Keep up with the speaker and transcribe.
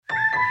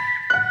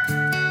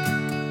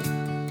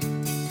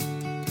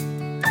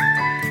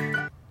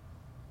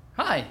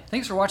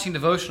Thanks for watching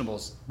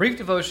Devotionables, brief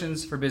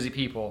devotions for busy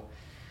people.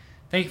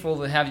 Thankful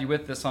to have you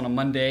with us on a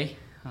Monday.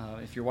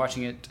 If you're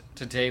watching it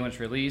today when it's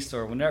released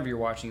or whenever you're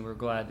watching, we're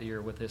glad that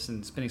you're with us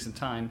and spending some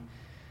time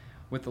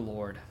with the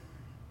Lord.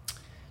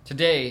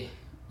 Today,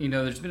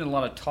 there's been a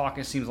lot of talk,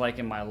 it seems like,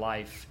 in my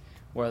life,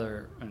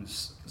 whether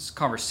it's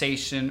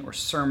conversation or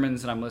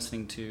sermons that I'm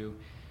listening to,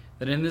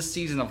 that in this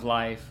season of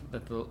life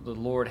that the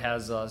Lord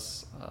has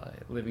us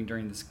living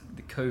during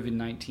the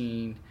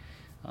COVID-19,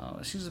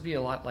 it seems to be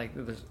a lot like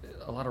there's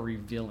a lot of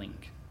revealing,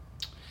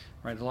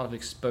 right? A lot of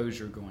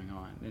exposure going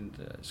on, and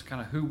it's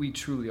kind of who we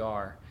truly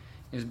are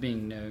is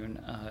being known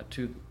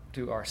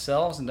to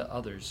ourselves and to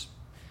others.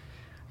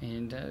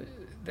 And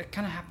that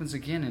kind of happens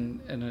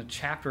again in a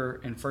chapter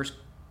in 1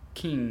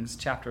 Kings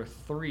chapter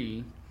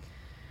 3.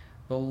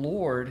 The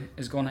Lord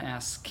is going to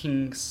ask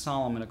King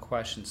Solomon a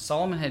question.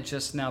 Solomon had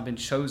just now been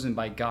chosen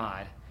by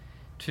God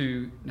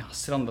to now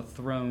sit on the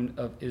throne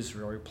of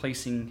Israel,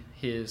 replacing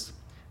his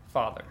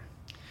father.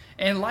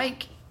 And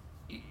like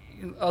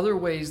other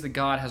ways that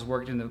God has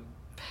worked in the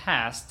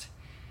past,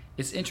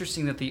 it's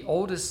interesting that the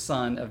oldest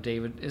son of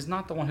David is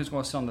not the one who's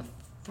going to sit on the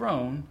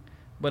throne,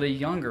 but a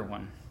younger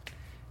one.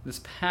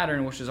 This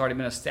pattern, which has already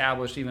been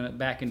established even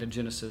back into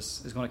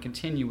Genesis, is going to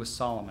continue with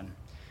Solomon.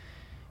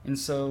 And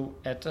so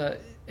at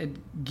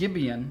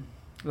Gibeon,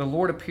 the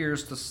Lord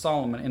appears to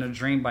Solomon in a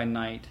dream by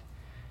night,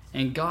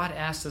 and God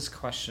asks this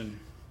question: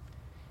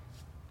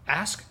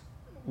 "Ask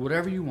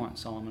whatever you want,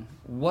 Solomon.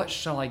 What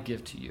shall I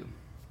give to you?"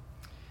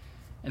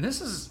 And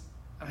this is,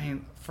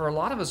 for a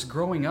lot of us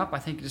growing up, I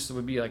think this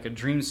would be like a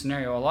dream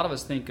scenario. A lot of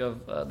us think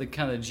of the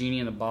kind of genie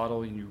in a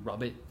bottle, and you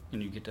rub it,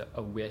 and you get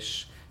a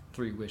wish,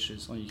 3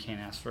 wishes. Well, you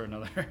can't ask for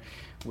another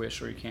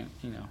wish, or you can't,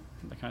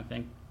 that kind of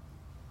thing.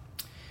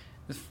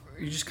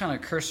 You just kind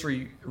of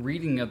cursory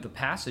reading of the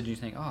passage, you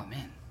think, oh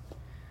man,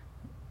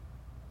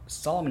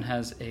 Solomon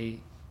has a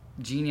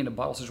genie in a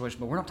bottle situation,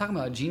 but we're not talking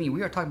about a genie.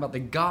 We are talking about the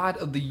God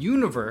of the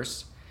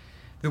universe,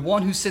 the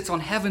one who sits on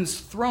heaven's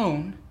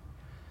throne,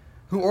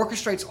 who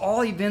orchestrates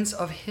all events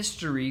of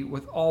history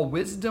with all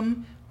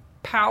wisdom,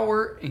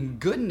 power, and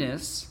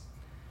goodness.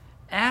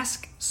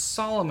 Ask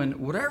Solomon,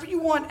 whatever you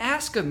want,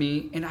 ask of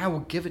me, and I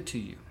will give it to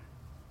you.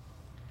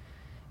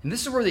 And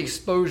this is where the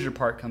exposure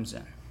part comes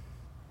in.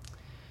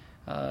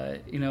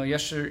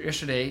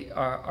 Yesterday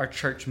our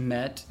church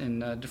met in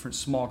different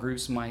small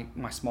groups. My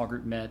small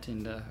group met,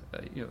 and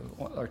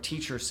our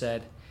teacher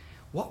said,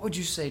 "What would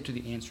you say to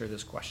the answer of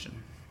this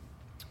question?"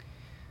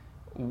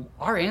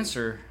 Our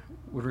answer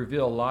would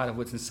reveal a lot of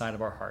what's inside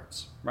of our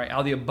hearts, right? Out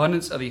of the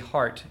abundance of the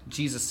heart,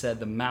 Jesus said,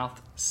 the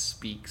mouth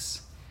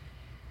speaks.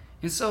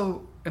 And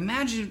so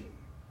imagine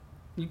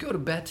you go to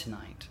bed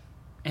tonight,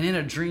 and in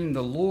a dream,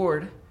 the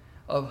Lord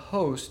of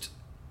hosts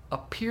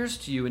appears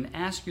to you and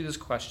asks you this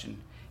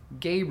question: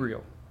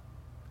 "Gabriel,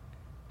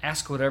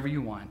 ask whatever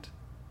you want.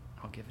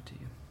 I'll give it to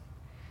you."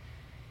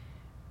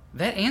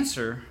 That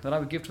answer that I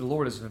would give to the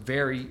Lord is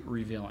very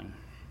revealing.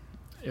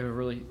 It would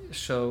really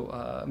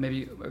show,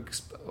 maybe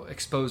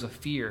expose a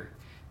fear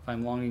if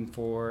I'm longing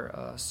for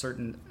a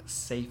certain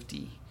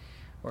safety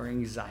or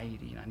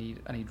anxiety, and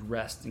I need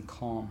rest and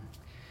calm.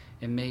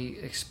 It may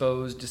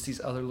expose just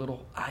these other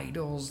little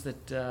idols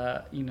that,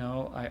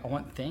 I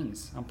want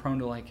things. I'm prone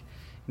to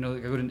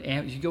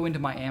you go into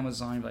my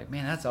Amazon and be like,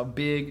 man, that's a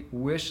big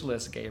wish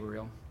list,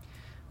 Gabriel.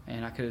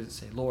 And I could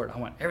say, Lord, I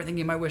want everything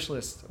in my wish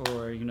list.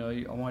 Or,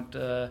 I want,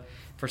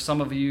 for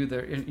some of you,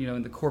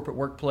 in the corporate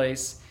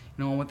workplace,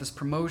 I want this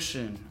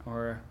promotion,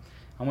 or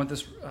I want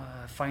this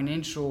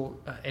financial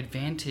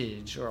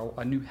advantage, or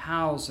a new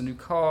house, a new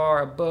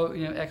car, a boat,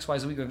 X, Y,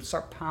 Z. We can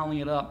start piling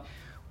it up.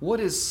 What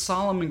is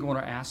Solomon going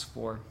to ask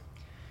for?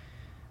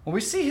 Well,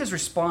 we see his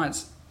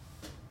response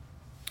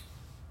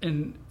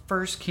in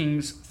 1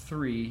 Kings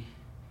 3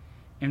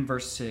 in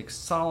verse 6.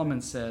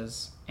 Solomon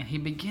says, and he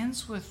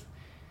begins with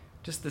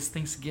just this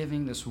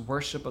thanksgiving, this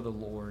worship of the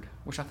Lord,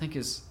 which I think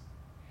is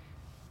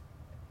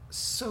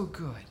so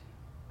good.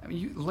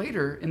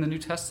 Later in the New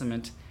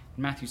Testament,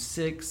 in Matthew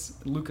 6,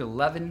 Luke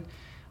 11,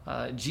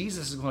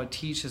 Jesus is going to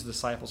teach his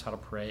disciples how to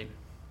pray.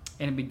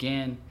 And it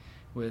began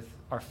with,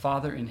 "Our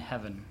Father in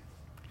heaven,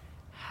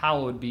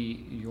 hallowed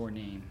be your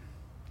name.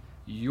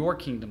 Your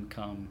kingdom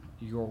come,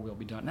 your will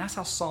be done." And that's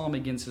how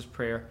Solomon begins his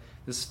prayer,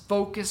 this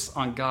focus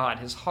on God,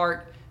 his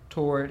heart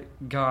toward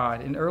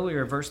God. And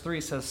earlier, verse 3,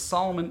 it says,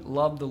 Solomon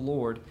loved the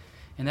Lord,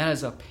 and that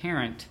is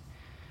apparent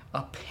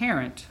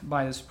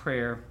by this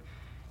prayer.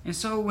 And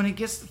so when it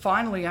gets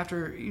finally,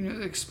 after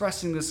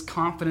expressing this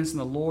confidence in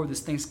the Lord,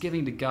 this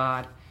thanksgiving to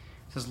God,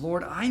 it says,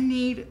 "Lord, I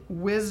need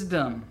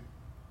wisdom.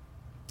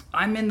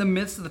 I'm in the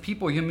midst of the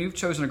people whom you've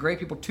chosen, a great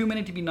people, too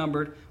many to be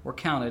numbered or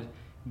counted.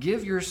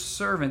 Give your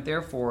servant,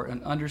 therefore,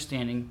 an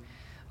understanding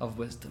of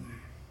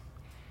wisdom."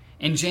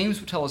 And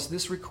James would tell us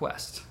this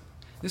request.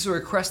 This is a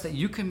request that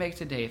you can make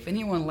today. If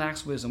anyone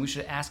lacks wisdom, we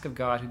should ask of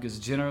God, who gives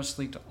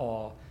generously to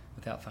all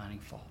without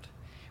finding fault.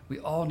 We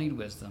all need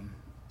wisdom.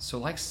 So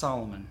like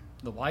Solomon,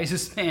 the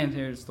wisest man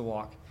here is to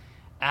walk,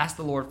 ask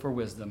the Lord for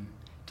wisdom,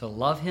 to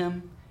love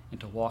him, and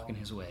to walk in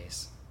his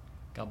ways.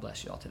 God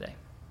bless you all today.